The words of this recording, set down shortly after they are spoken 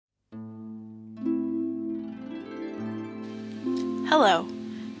Hello.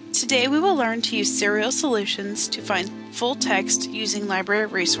 Today we will learn to use serial solutions to find full text using library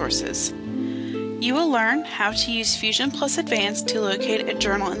resources. You will learn how to use Fusion Plus Advanced to locate a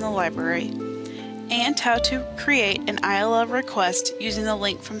journal in the library, and how to create an ILL request using the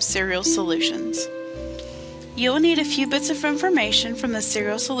link from Serial Solutions. You will need a few bits of information from the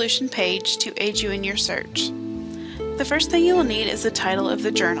Serial Solution page to aid you in your search. The first thing you will need is the title of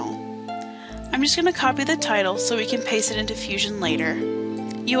the journal. I'm just going to copy the title so we can paste it into Fusion later.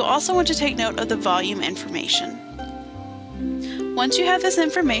 You will also want to take note of the volume information. Once you have this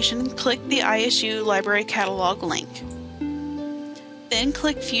information, click the ISU Library Catalog link. Then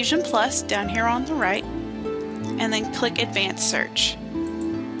click Fusion Plus down here on the right, and then click Advanced Search.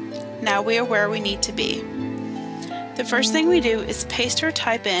 Now we are where we need to be. The first thing we do is paste or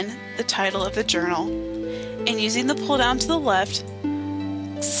type in the title of the journal, and using the pull down to the left,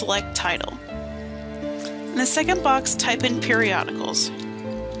 select Title. In the second box, type in Periodicals.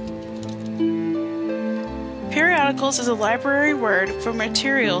 Periodicals is a library word for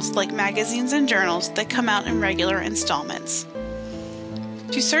materials like magazines and journals that come out in regular installments.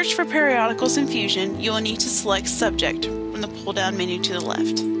 To search for periodicals in Fusion, you will need to select Subject from the pull-down menu to the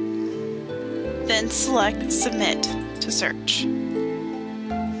left. Then select Submit to search.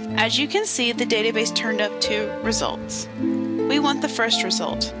 As you can see, the database turned up 2 results. We want the first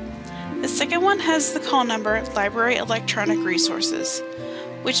result. The second one has the call number Library Electronic Resources,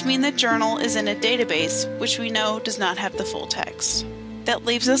 which means the journal is in a database which we know does not have the full text. That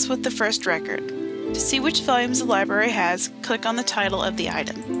leaves us with the first record. To see which volumes the library has, click on the title of the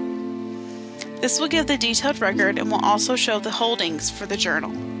item. This will give the detailed record and will also show the holdings for the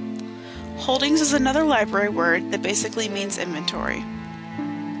journal. Holdings is another library word that basically means inventory.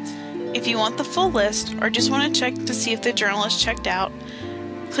 If you want the full list or just want to check to see if the journal is checked out,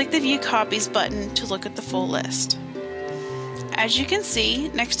 click the View Copies button to look at the full list. As you can see,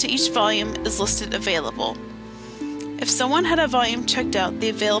 next to each volume is listed Available. If someone had a volume checked out, the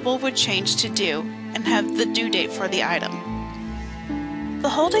Available would change to Due and have the due date for the item. The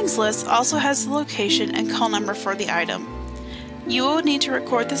holdings list also has the location and call number for the item. You will need to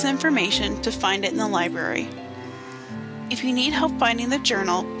record this information to find it in the library. If you need help finding the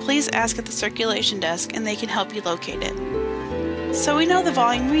journal, please ask at the circulation desk and they can help you locate it. So we know the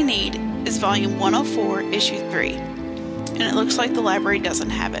volume we need is volume 104, issue 3, and it looks like the library doesn't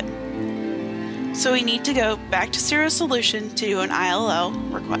have it. So we need to go back to Serial Solution to do an ILL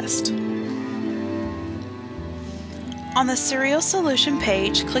request. On the Serial Solution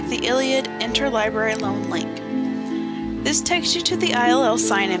page, click the Iliad Interlibrary Loan link. This takes you to the ILL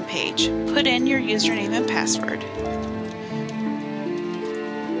sign-in page. Put in your username and password.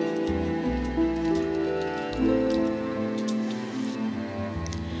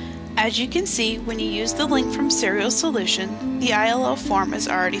 As you can see, when you use the link from Serial Solution, the ILL form is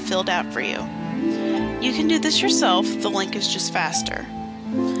already filled out for you. You can do this yourself, the link is just faster.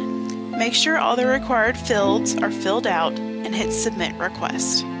 Make sure all the required fields are filled out and hit Submit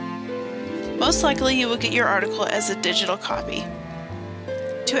Request. Most likely you will get your article as a digital copy.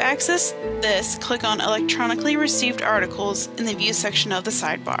 To access this, click on Electronically Received Articles in the View section of the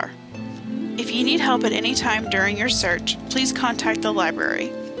sidebar. If you need help at any time during your search, please contact the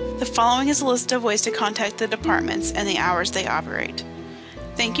library. The following is a list of ways to contact the departments and the hours they operate.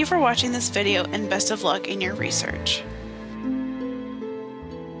 Thank you for watching this video and best of luck in your research.